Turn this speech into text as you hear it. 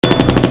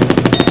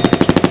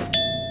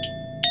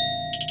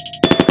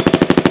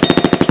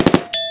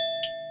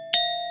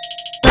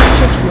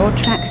your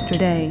tracks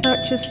today.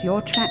 Purchase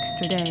your tracks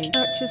today.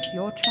 Purchase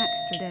your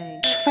tracks today.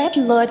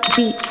 TRVPLAWD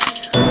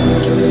beats.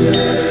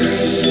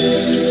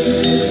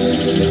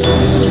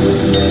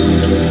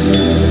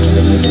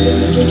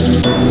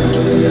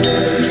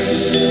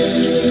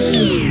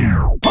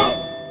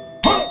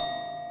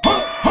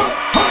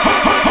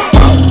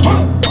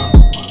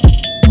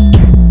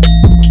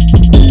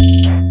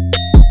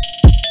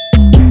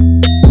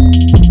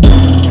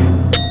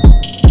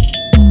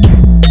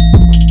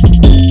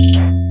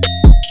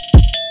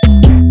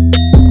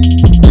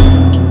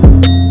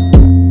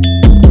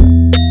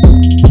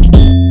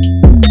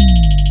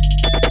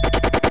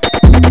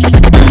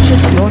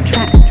 Purchase your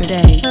tracks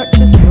today.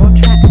 Purchase your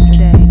tracks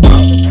today.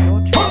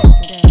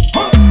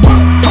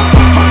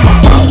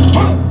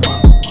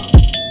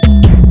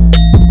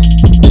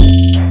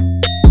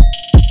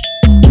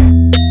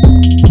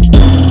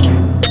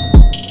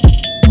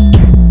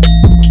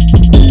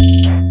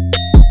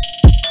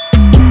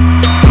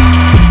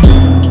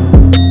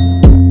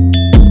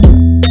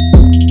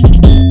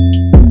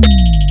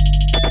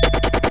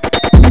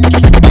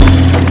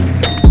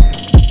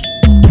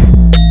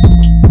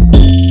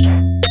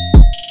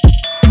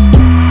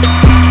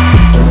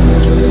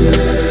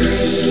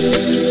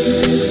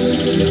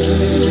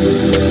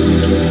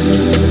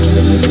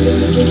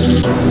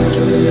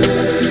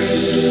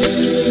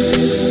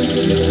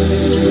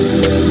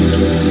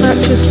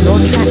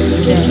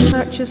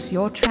 Purchase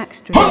your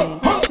tracks today.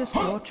 Purchase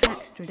your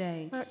tracks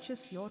today.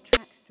 Purchase your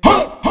tracks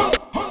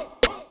today.